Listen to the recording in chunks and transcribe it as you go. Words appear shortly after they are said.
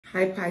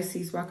Hi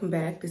Pisces, welcome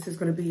back. This is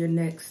going to be your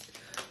next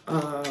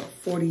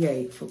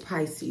 48 for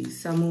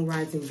Pisces. Sun, Moon,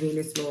 Rising,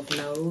 Venus, North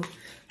Node.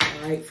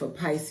 All right, for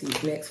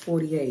Pisces, next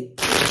 48.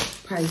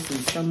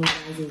 Pisces, Sun, Moon,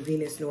 Rising,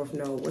 Venus, North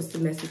Node. What's the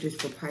messages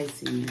for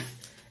Pisces?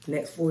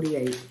 Next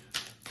 48.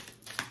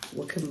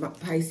 What can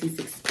Pisces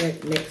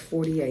expect next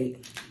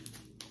 48?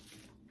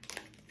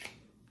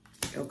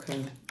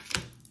 Okay.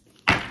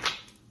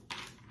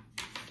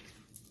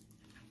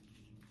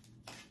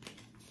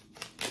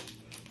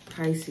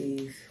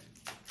 Pisces.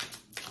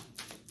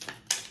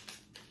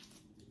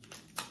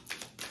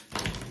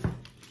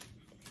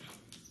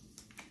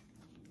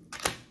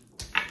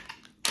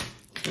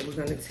 So we're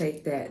going to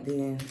take that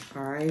then,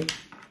 all right?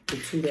 The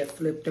two that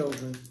flipped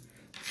over.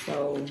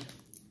 So,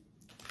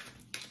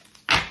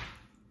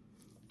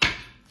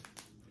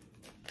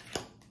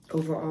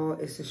 overall,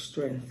 it's a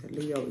strength,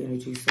 Leo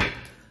energy. So,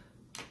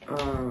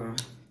 all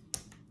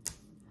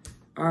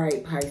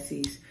right,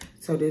 Pisces.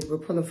 So we're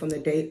pulling from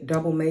the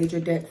double major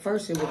deck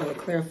first, and we're going to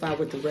clarify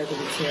with the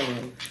regular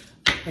tarot.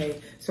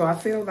 Okay, so I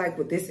feel like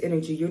with this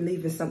energy, you're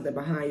leaving something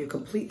behind. You're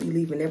completely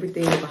leaving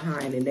everything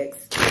behind the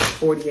next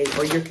 48,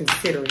 or you're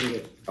considering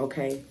it,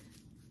 okay?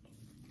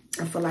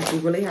 I feel like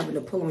you're really having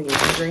to pull on your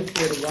strength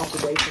here to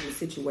walk away from the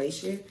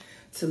situation,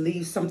 to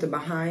leave something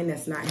behind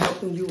that's not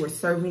helping you or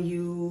serving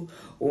you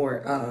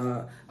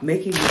or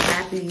making you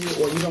happy,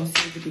 or you don't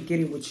seem to be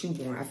getting what you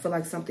want. I feel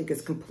like something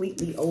is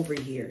completely over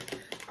here,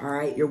 all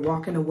right? You're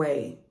walking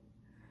away.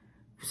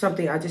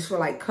 Something, I just feel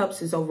like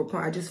cups is over.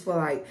 I just feel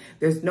like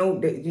there's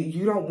no,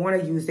 you don't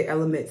want to use the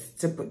elements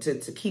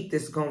to keep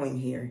this going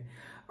here,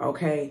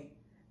 okay?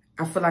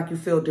 I feel like you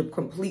feel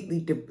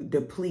completely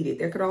depleted.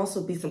 There could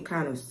also be some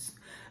kind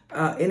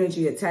of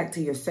energy attack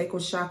to your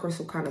sacral chakra,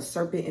 some kind of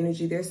serpent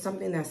energy. There's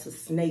something that's a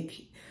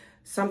snake.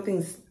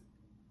 Something's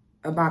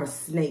about a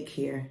snake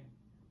here.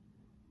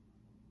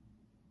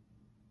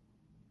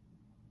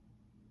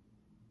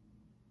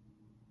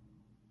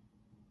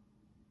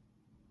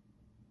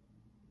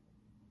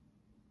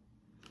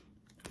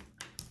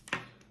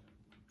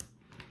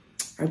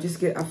 I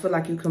feel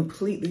like you're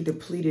completely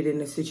depleted in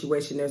this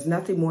situation. There's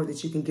nothing more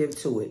that you can give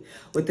to it.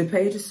 With the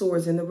Page of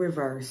Swords in the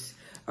reverse,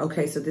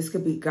 okay, so this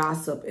could be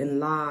gossip and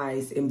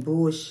lies and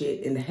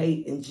bullshit and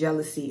hate and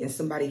jealousy and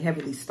somebody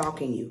heavily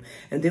stalking you.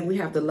 And then we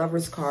have the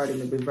Lover's card in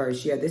the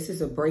reverse. Yeah, this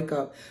is a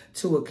breakup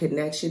to a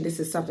connection. This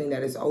is something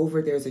that is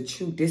over. There's a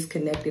true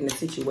disconnect in the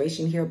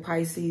situation here,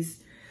 Pisces,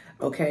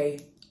 okay?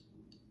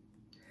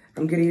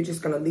 You're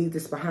just going to leave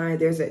this behind.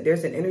 There's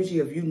an energy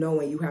of you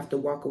knowing you have to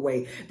walk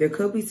away. There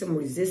could be some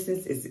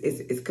resistance.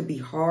 It could be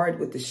hard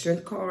with the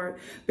Strength card,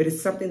 but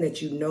it's something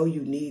that you know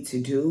you need to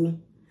do.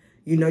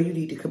 You know you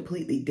need to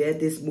completely dead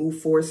this,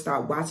 move forward,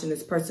 start watching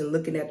this person,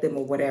 looking at them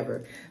or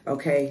whatever,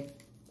 okay?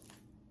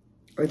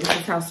 Or this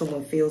is how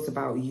someone feels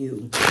about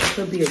you. It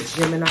could be a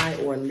Gemini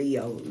or a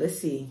Leo. Let's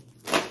see.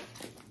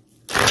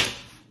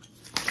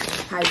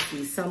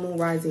 Pisces, Sun, Moon,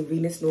 Rising,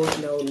 Venus,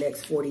 North Node,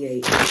 next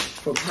 48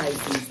 for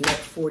Pisces, next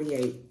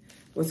 48.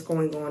 What's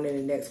going on in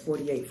the next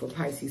 48 for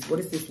Pisces?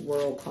 What is this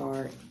World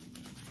card?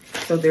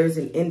 So there's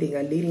an ending,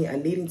 a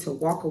needing to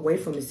walk away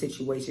from the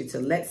situation, to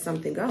let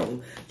something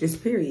go.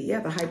 Just period.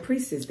 Yeah, the High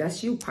Priestess,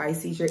 that's you,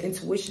 Pisces. Your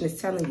intuition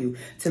is telling you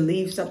to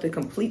leave something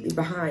completely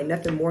behind.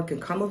 Nothing more can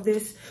come of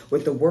this.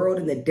 With the world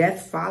and the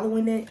death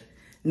following it,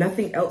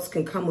 nothing else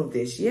can come of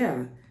this.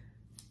 Yeah.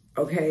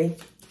 Okay.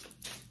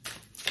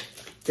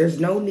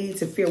 There's no need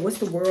to fear. What's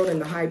the World and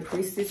the High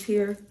Priestess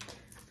here?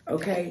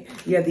 Okay.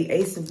 Yeah, the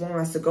Ace of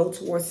Wands, to go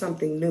towards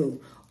something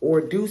new or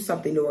do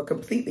something new or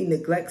completely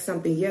neglect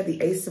something. Yeah, the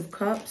Ace of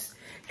Cups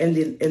and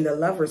the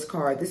Lover's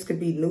card. This could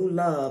be new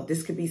love.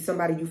 This could be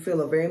somebody you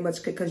feel are very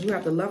much, because you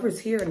have the Lovers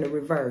here in the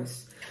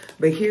reverse.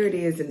 But here it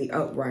is in the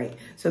upright.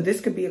 So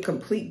this could be a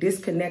complete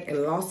disconnect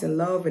and loss in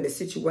love in the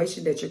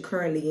situation that you're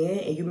currently in.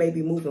 And you may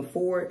be moving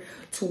forward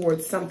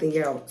towards something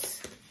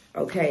else.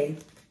 Okay.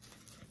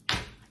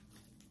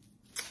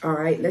 All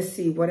right, let's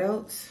see. What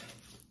else?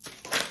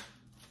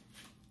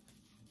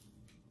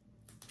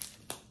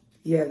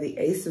 Yeah, the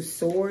Ace of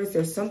Swords.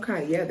 There's some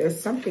kind, yeah, there's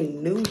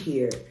something new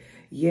here.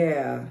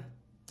 Yeah.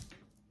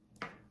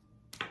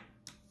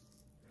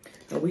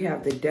 And we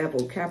have the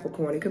Devil,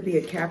 Capricorn. It could be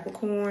a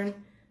Capricorn.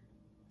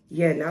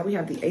 Yeah, now we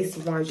have the Ace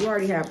of Wands. You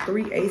already have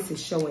 3 aces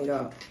showing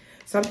up.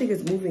 Something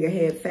is moving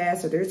ahead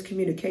fast, so there's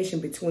communication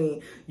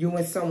between you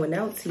and someone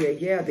else here.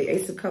 Yeah, the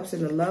Ace of Cups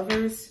and the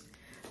Lovers.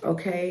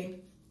 Okay.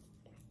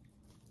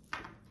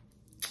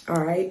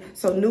 All right,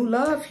 so new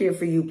love here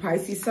for you,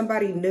 Pisces.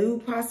 Somebody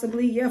new,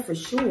 possibly. Yeah, for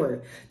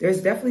sure.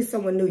 There's definitely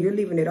someone new. You're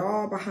leaving it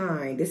all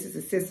behind. This is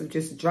a sense of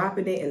just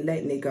dropping it and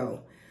letting it go.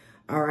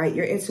 All right,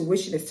 your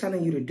intuition is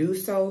telling you to do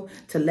so,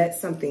 to let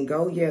something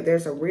go. Yeah,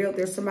 there's a real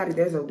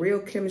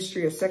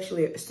chemistry or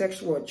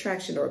sexual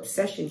attraction or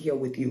obsession here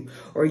with you,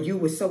 or you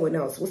with someone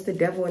else. What's the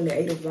Devil in the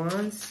 8 of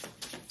Wands?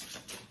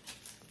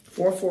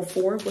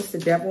 444. What's the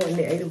Devil in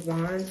the 8 of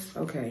Wands?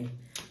 Okay,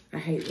 I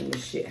hate when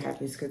this shit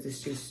happens because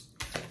it's just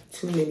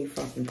too many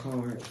fucking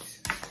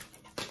cards.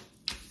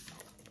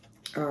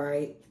 All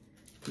right.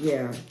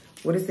 Yeah.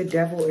 What is the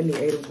Devil in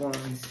the 8 of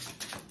Wands?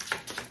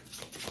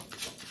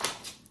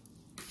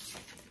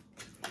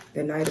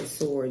 The Knight of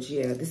Swords,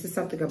 yeah. This is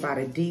something about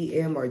a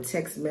DM or a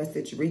text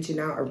message, reaching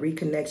out, a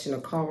reconnection,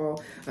 a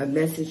call, a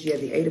message. Yeah,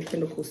 the 8 of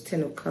Pentacles,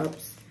 10 of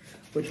Cups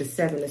with the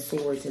 7 of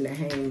Swords and the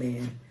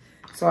Hangman.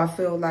 So I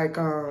feel like,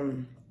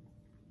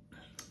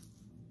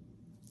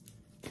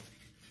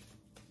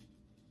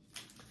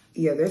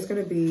 yeah, there's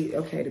going to be,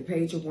 okay, the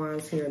Page of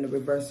Wands here in the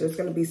reverse. There's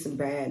going to be some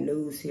bad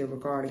news here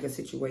regarding a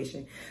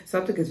situation.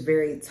 Something is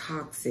very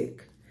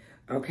toxic,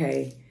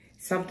 okay?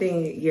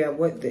 Something, yeah,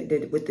 with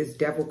this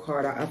Devil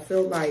card, I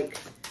feel like,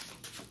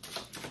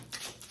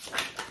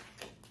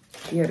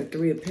 yeah, the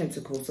 3 of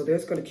Pentacles. So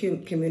there's going to be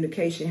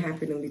communication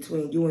happening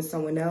between you and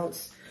someone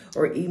else,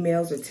 or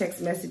emails or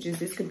text messages.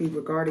 This could be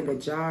regarding a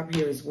job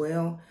here as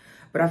well.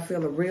 But I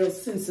feel a real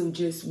sense of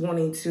just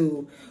wanting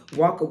to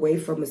walk away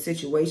from a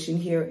situation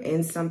here,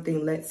 end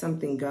something, let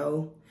something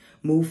go,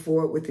 move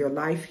forward with your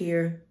life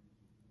here.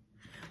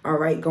 All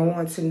right, go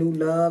on to new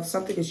love.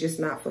 Something is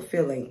just not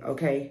fulfilling,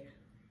 okay?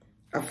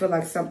 I feel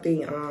like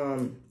something,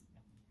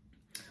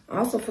 I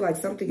also feel like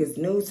something is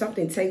new.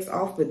 Something takes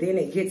off, but then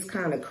it gets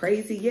kind of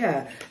crazy.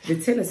 Yeah, the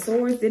 10 of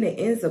Swords, then it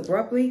ends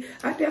abruptly.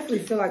 I definitely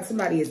feel like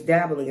somebody is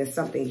dabbling in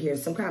something here,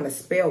 some kind of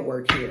spell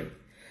work here.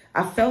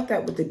 I felt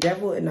that with the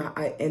Devil and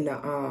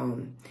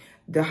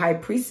the High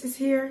Priestess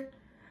here.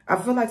 I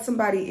feel like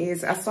somebody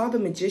is, I saw the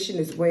Magician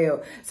as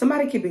well.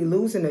 Somebody could be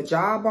losing a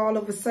job all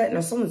of a sudden,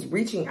 or someone's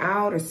reaching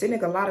out or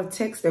sending a lot of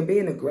texts. They're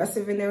being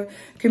aggressive in their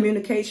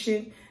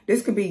communication.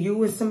 This could be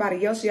you and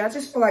somebody else. Yeah, I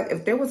just feel like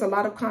if there was a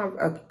lot of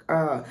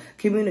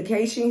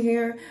communication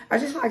here, I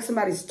just feel like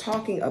somebody's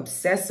talking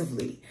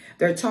obsessively.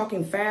 They're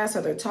talking fast,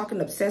 or they're talking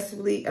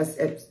obsessively,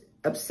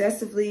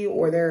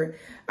 or they're,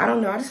 I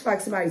don't know. I just feel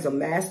like somebody's a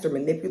master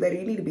manipulator.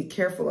 You need to be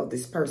careful of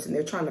this person.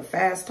 They're trying to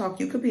fast talk.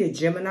 You could be a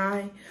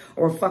Gemini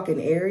or a fucking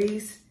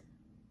Aries.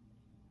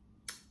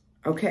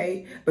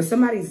 Okay, but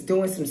somebody's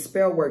doing some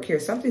spell work here.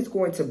 Something's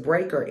going to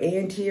break or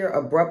end here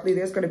abruptly.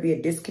 There's going to be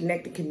a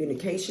disconnected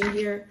communication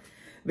here.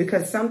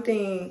 Because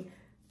something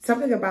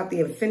about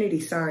the infinity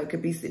sign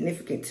could be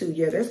significant too.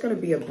 Yeah, there's going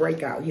to be a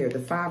breakout here. The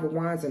 5 of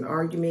Wands, an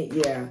argument.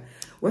 Yeah.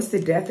 What's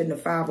the Death in the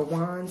 5 of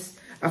Wands?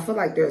 I feel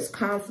like there's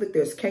conflict,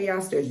 there's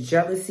chaos, there's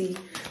jealousy.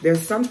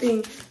 There's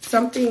something,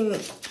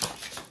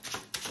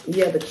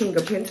 yeah, the King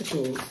of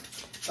Pentacles.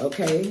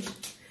 Okay.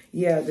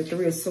 Yeah, the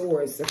 3 of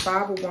Swords, the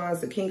 5 of Wands,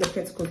 the King of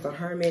Pentacles, the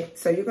Hermit.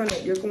 So you're going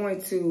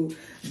to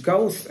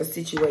ghost a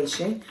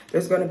situation.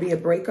 There's going to be a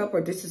breakup, or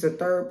this is a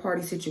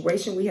third-party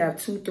situation. We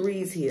have 2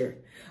 3s here.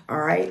 All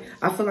right.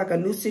 I feel like a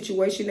new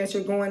situation that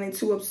you're going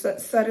into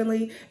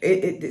suddenly,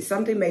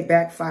 something may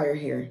backfire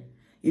here.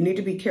 You need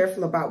to be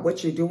careful about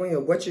what you're doing or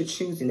what you're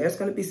choosing. There's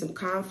going to be some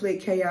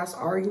conflict, chaos,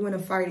 arguing,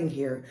 and fighting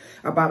here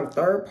about a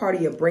third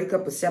party, a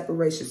breakup, a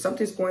separation.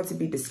 Something's going to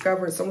be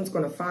discovered. Someone's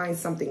going to find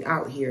something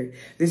out here.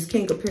 This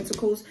King of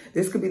Pentacles,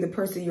 this could be the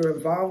person you're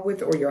involved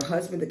with, or your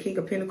husband. The King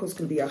of Pentacles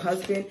can be a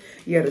husband.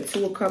 You have the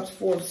 2 of Cups,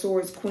 4 of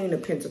Swords, Queen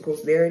of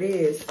Pentacles. There it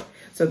is.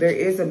 So there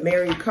is a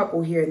married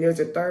couple here, and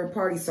there's a third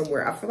party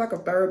somewhere. I feel like a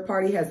third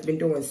party has been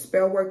doing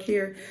spell work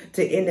here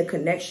to end a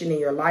connection in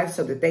your life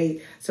so that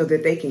they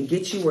can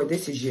get you, or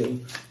this is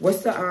you.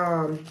 What's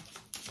the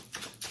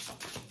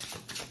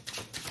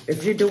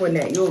if you're doing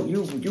that,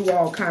 you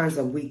all kinds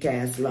of weak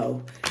ass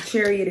low.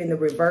 Chariot in the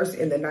reverse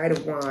and the Knight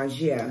of Wands,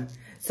 yeah.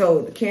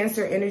 So the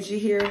Cancer energy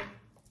here,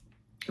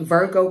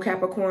 Virgo,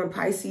 Capricorn,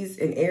 Pisces,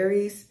 and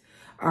Aries.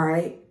 All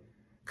right.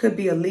 Could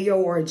be a Leo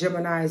or a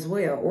Gemini as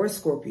well, or a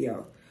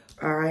Scorpio.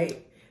 All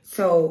right.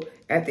 So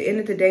at the end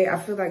of the day, I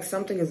feel like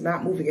something is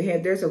not moving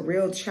ahead. There's a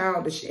real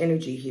childish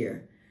energy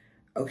here.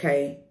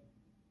 Okay.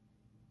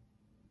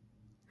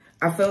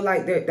 I feel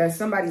like that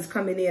somebody's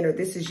coming in, or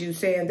this is you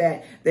saying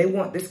that they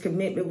want this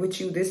commitment with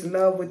you, this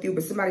love with you,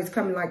 but somebody's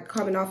coming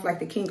off like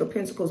the King of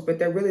Pentacles, but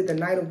they're really the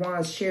Knight of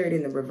Wands, Chariot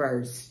in the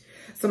reverse.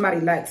 Somebody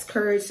lacks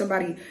courage.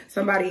 Somebody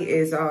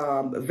is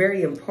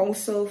very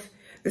impulsive.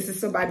 This is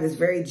somebody that's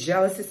very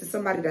jealous. This is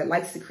somebody that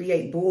likes to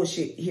create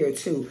bullshit here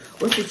too.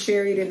 What's the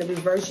Chariot in the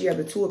reverse? You have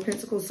the 2 of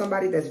Pentacles.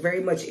 Somebody that's very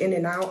much in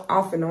and out,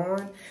 off and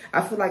on. I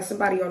feel like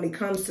somebody only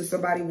comes to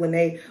somebody when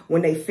they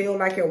feel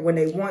like it, when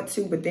they want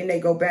to, but then they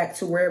go back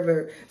to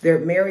wherever their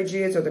marriage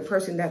is, or the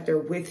person that they're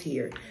with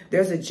here.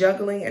 There's a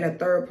juggling and a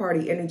third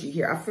party energy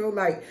here. I feel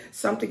like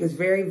something is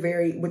very,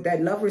 very, with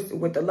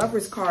the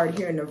Lovers card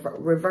here in the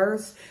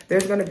reverse,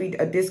 there's going to be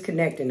a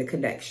disconnect in the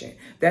connection.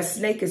 That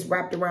snake is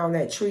wrapped around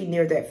that tree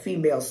near that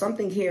female.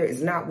 Something here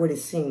is not what it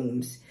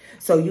seems.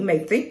 So you may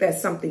think that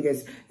something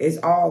is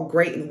all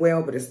great and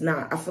well, but it's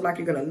not. I feel like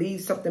you're going to leave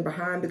something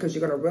behind because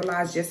you're going to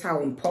realize just how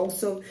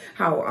impulsive,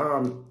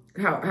 how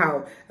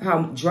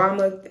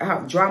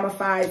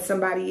dramified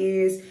somebody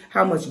is,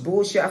 how much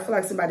bullshit. I feel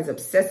like somebody's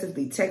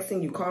obsessively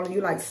texting you, calling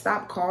you, like,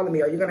 stop calling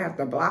me, or you're going to have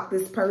to block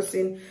this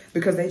person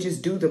because they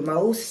just do the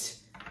most.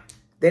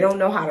 They don't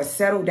know how to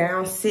settle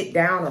down, sit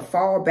down, or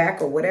fall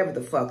back, or whatever the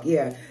fuck.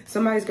 Yeah,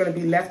 somebody's going to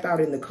be left out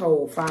in the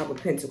cold. 5 of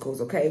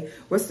Pentacles, okay?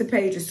 What's the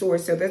Page of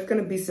Swords? So there's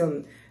going to be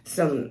some.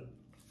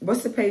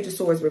 What's the Page of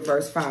Swords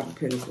reverse? 5 of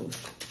Pentacles.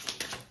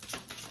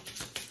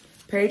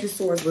 Page of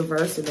Swords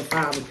reverse and the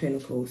 5 of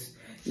Pentacles.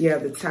 Yeah,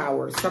 the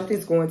Tower.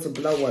 Something's going to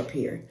blow up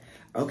here.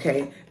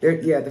 Okay.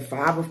 Yeah, the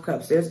Five of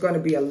Cups. There's going to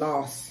be a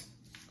loss.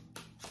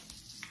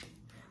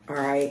 All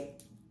right.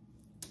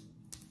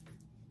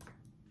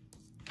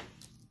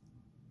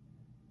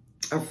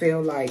 I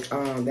feel like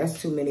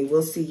that's too many.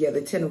 We'll see. Yeah,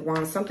 the Ten of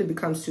Wands. Something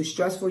becomes too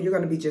stressful. You're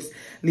going to be just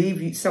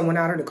leave someone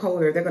out in the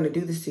cold, or they're going to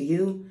do this to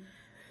you.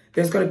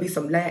 There's going to be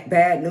some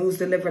bad news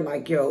delivered,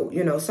 like, yo,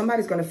 you know,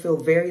 somebody's going to feel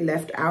very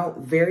left out,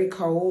 very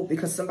cold,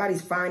 because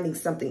somebody's finding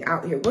something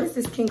out here. What is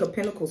this King of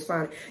Pentacles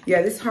finding?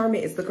 Yeah, this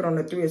Hermit is looking on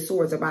the Three of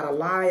Swords about a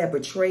lie, a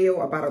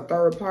betrayal, about a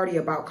third party,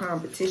 about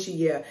competition.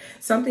 Yeah,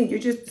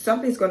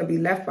 something's going to be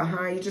left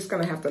behind. You're just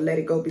going to have to let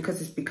it go because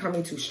it's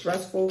becoming too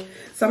stressful.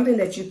 Something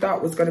that you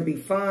thought was going to be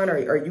fun,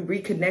 or you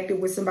reconnected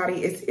with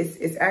somebody,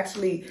 it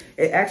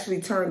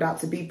actually turned out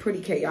to be pretty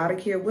chaotic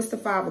here. What's the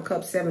Five of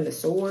Cups, Seven of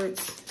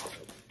Swords?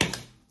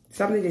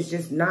 Something that's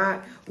just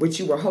not what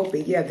you were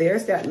hoping. Yeah,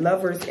 there's that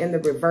Lovers in the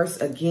reverse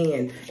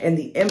again. And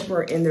the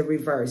Emperor in the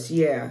reverse.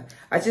 Yeah.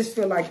 I just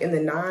feel like in the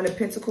Nine of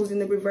Pentacles in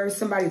the reverse,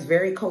 somebody's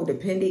very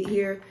codependent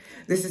here.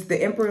 This is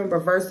the Emperor in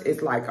reverse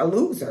is like a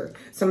loser.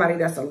 Somebody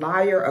that's a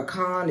liar, a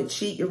con, a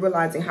cheat. You're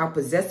realizing how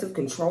possessive,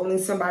 controlling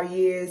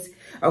somebody is.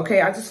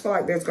 Okay, I just feel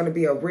like there's going to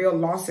be a real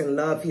loss in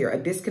love here.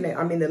 A disconnect.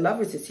 I mean, the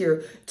Lovers is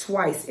here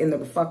twice in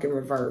the fucking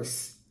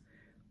reverse.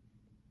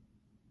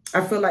 I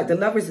feel like the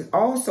Lovers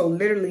also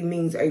literally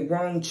means a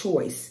wrong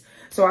choice.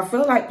 So I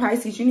feel like,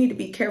 Pisces, you need to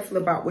be careful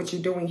about what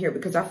you're doing here,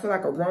 because I feel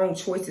like a wrong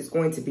choice is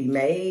going to be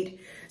made.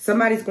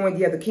 Somebody's going,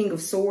 yeah, the King of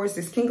Swords,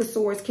 this King of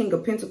Swords, King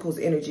of Pentacles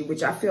energy,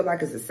 which I feel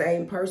like is the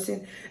same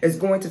person, is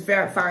going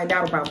to find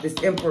out about this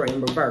Emperor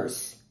in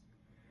reverse.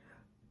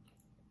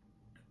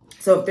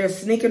 So if they're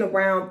sneaking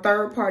around,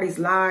 third parties,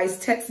 lies,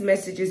 text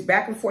messages,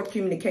 back and forth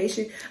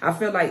communication, I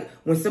feel like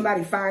when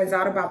somebody finds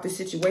out about the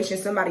situation,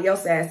 somebody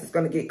else's ass is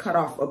going to get cut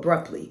off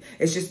abruptly.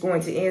 It's just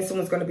going to end.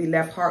 Someone's going to be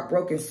left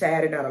heartbroken,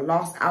 sad, and at a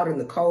loss, out in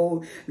the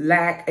cold,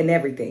 lack, and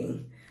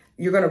everything.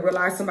 You're going to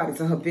realize somebody's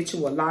a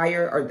habitual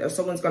liar, or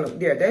someone's going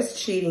to, yeah, there's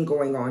cheating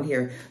going on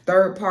here.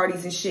 Third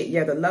parties and shit.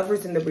 Yeah, the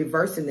Lovers in the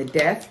reverse and the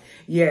Death.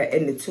 Yeah,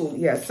 and the Two.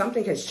 Yeah,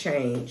 something has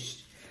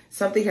changed.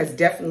 Something has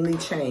definitely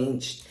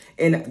changed.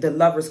 In the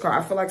Lovers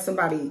card, I feel like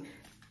somebody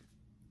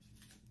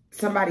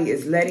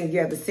is letting,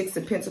 yeah, the Six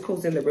of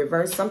Pentacles in the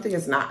reverse. Something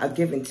is not a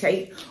give and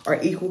take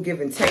or equal give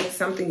and take.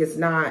 Something is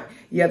not,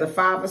 yeah, the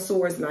Five of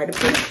Swords, Knight of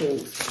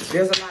Pentacles.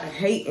 There's a lot of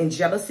hate and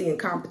jealousy and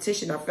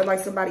competition. I feel like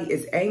somebody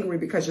is angry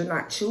because you're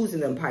not choosing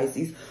them,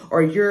 Pisces,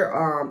 or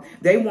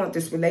they want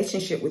this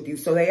relationship with you.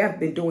 So they have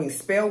been doing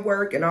spell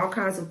work and all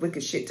kinds of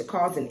wicked shit to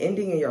cause an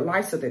ending in your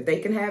life so that they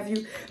can have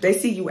you. They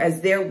see you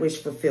as their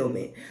wish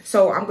fulfillment.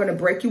 So I'm going to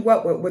break you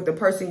up with the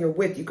person you're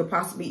with. You could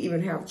possibly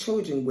even have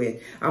children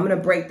with. I'm going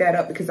to break that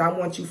up because I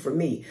want you for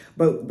me.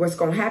 But what's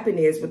going to happen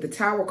is with the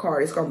Tower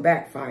card, it's going to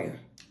backfire.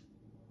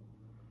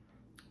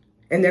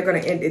 And they're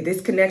going to end, this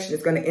connection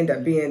is going to end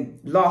up being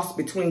lost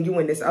between you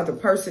and this other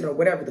person or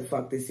whatever the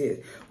fuck this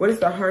is. What is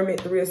the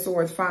Hermit, Three of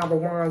Swords, Five of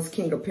Wands,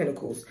 King of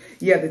Pentacles?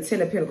 Yeah, the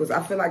Ten of Pentacles.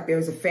 I feel like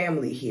there's a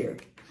family here.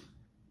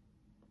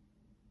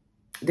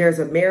 There's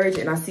a marriage,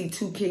 and I see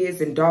two kids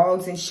and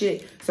dogs and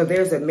shit. So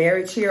there's a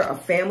marriage here, a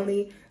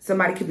family.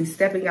 Somebody could be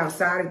stepping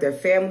outside of their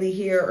family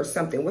here or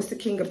something. What's the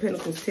King of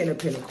Pentacles, Ten of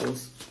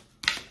Pentacles?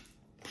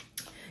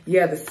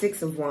 Yeah, the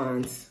Six of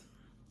Wands.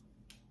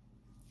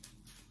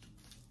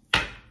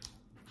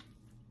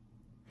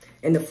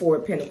 And the Four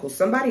of Pentacles.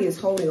 Somebody is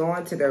holding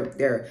on to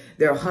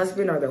their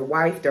husband or their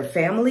wife, their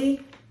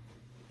family.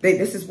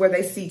 This is where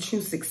they see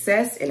true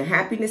success and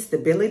happiness,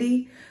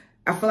 stability.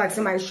 I feel like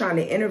somebody's trying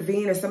to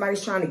intervene, or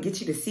somebody's trying to get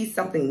you to see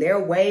something their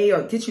way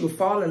or get you to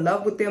fall in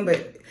love with them.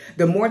 But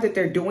the more that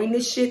they're doing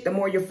this shit, the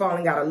more you're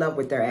falling out of love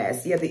with their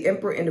ass. Yeah, the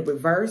Emperor in the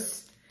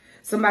reverse.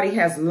 Somebody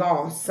has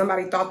lost.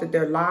 Somebody thought that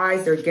their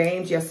lies, their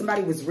games. Yeah,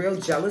 somebody was real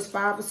jealous,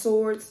 Five of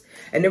Swords.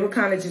 And they were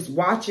kind of just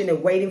watching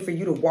and waiting for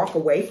you to walk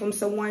away from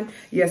someone.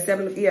 Yeah,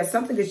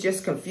 something is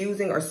just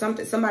confusing, or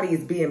somebody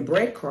is being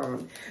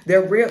breadcrumbed.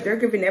 They're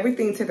giving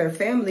everything to their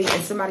family,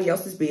 and somebody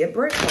else is being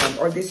breadcrumbed,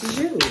 or this is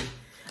you.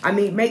 I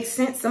mean, makes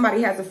sense.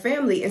 Somebody has a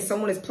family and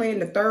someone is playing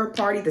the third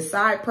party, the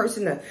side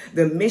person,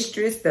 the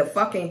mistress, the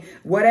fucking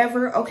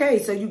whatever. Okay,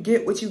 so you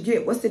get what you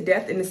get. What's the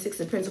Death and the Six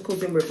of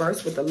Pentacles in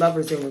reverse with the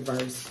Lovers in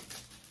reverse?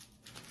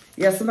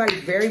 Yeah,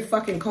 somebody's very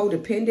fucking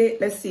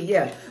codependent. Let's see.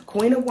 Yeah,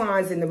 Queen of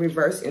Wands in the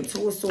reverse and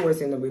Two of Swords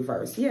in the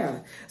reverse. Yeah,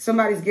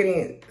 somebody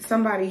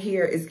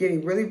here is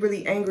getting really,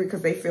 really angry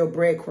because they feel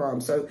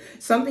breadcrumbs. So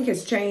something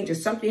has changed, or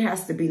something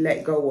has to be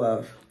let go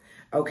of.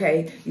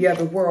 Okay. Yeah,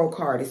 the World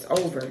card is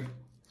over.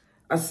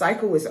 A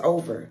cycle is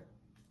over.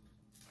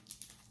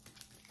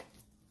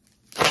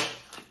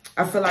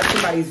 I feel like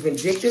somebody's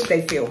vindictive.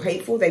 They feel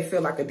hateful. They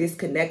feel like a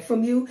disconnect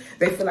from you.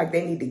 They feel like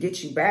they need to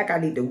get you back. I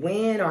need to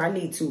win, or I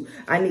need to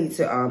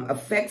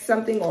affect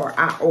something, or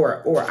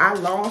I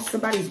lost.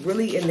 Somebody's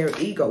really in their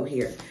ego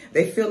here.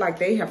 They feel like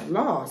they have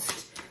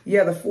lost.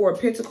 Yeah, the Four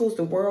of Pentacles,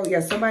 the World. Yeah,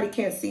 somebody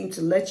can't seem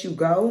to let you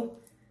go.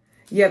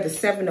 Yeah, the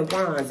Seven of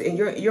Wands, and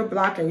you're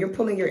blocking. You're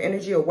pulling your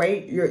energy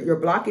away. You're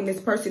blocking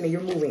this person, and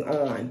you're moving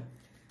on.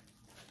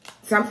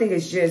 something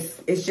is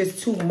it's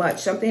just too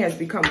much. Something has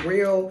become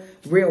real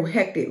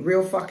hectic,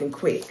 real fucking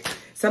quick.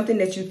 Something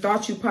that you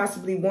thought you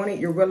possibly wanted,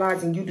 you're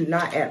realizing you do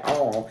not at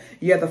all.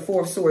 You have the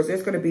Four of Swords.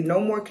 There's going to be no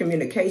more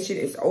communication.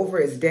 It's over.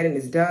 It's dead and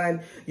it's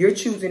done. You're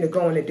choosing to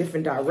go in a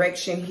different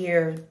direction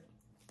here.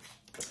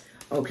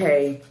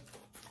 Okay.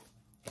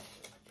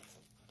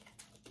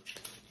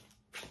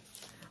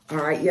 All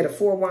right. Yeah, the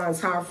Four of Wands,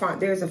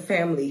 Hierophant. There's a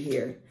family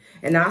here.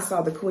 And I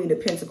saw the Queen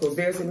of Pentacles.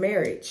 There's a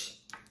marriage.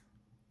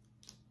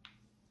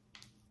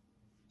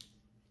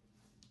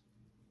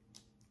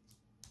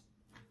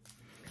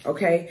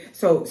 Okay,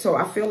 so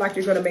I feel like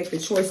you're going to make the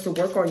choice to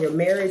work on your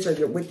marriage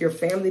or with your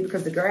family,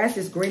 because the grass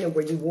is greener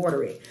where you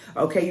water it.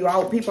 Okay,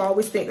 people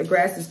always think the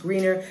grass is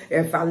greener.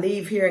 If I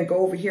leave here and go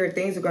over here,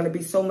 things are going to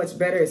be so much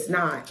better. It's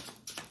not.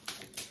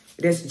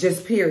 It's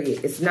just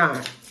period. It's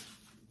not.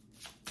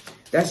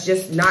 That's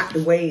just not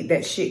the way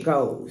that shit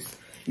goes.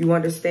 You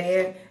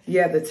understand?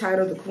 Yeah, the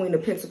title, the Queen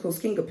of Pentacles,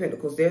 King of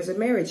Pentacles. There's a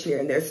marriage here,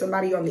 and there's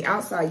somebody on the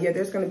outside. Yeah,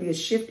 there's going to be a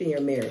shift in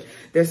your marriage.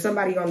 There's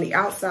somebody on the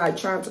outside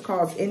trying to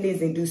cause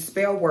endings and do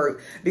spell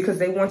work because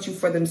they want you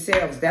for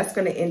themselves. That's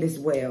going to end as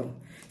well.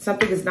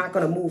 Something is not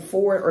going to move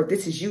forward, or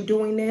this is you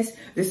doing this.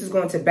 This is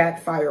going to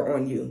backfire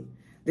on you.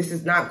 This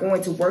is not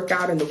going to work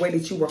out in the way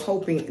that you were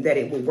hoping that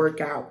it would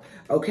work out,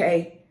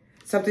 okay?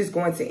 Something's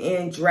going to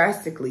end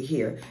drastically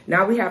here.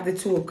 Now we have the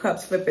Two of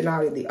Cups flipping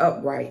out in the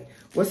upright.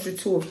 What's the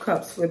Two of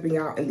Cups flipping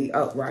out in the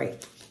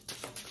upright?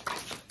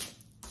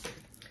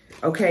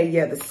 Okay,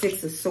 yeah, the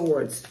Six of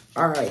Swords.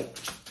 All right.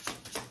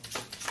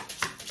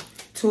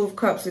 Two of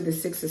Cups and the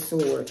Six of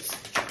Swords.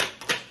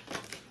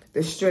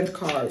 The Strength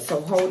card. So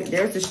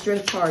there's the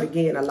Strength card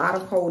again. A lot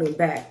of holding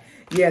back.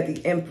 Yeah,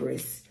 the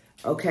Empress.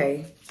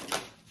 Okay.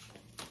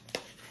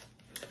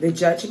 The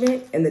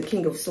Judgment and the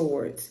King of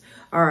Swords.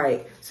 All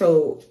right.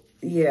 So,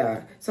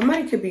 yeah.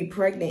 Somebody could be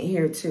pregnant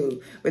here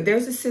too. But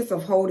there's a sense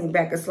of holding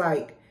back. It's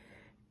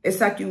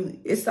like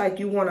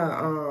you want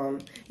to,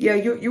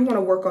 you want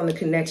to work on the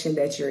connection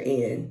that you're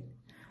in.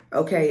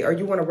 Okay. Or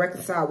you want to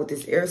reconcile with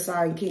this air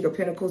sign, King of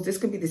Pentacles. This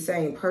could be the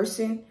same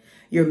person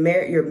you're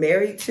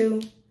married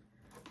to.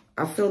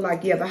 I feel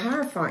like, yeah, the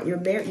Hierophant,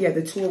 you're married. Yeah,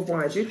 the Two of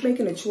Wands. You're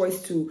making a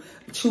choice to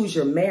choose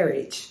your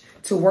marriage,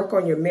 to work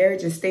on your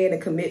marriage and stay in a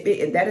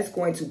commitment. And that is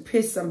going to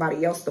piss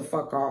somebody else the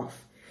fuck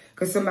off.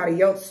 Because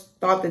somebody else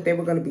thought that they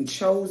were going to be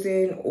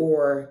chosen,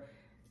 or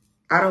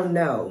I don't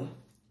know.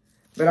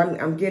 But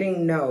I'm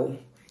getting no.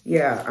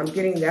 Yeah, I'm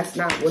getting that's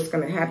not what's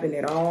going to happen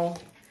at all.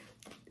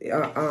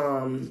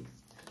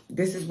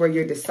 This is where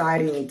you're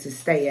deciding to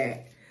stay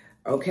at.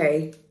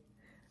 Okay.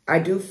 I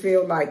do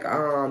feel like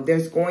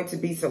there's going to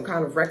be some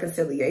kind of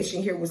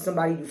reconciliation here with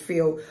somebody you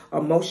feel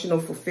emotional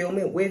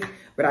fulfillment with.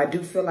 But I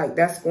do feel like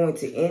that's going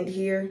to end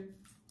here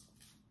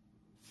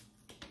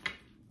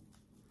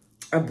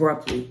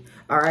abruptly.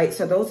 All right.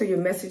 So those are your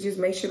messages.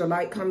 Make sure to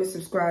like, comment,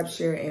 subscribe,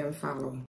 share, and follow.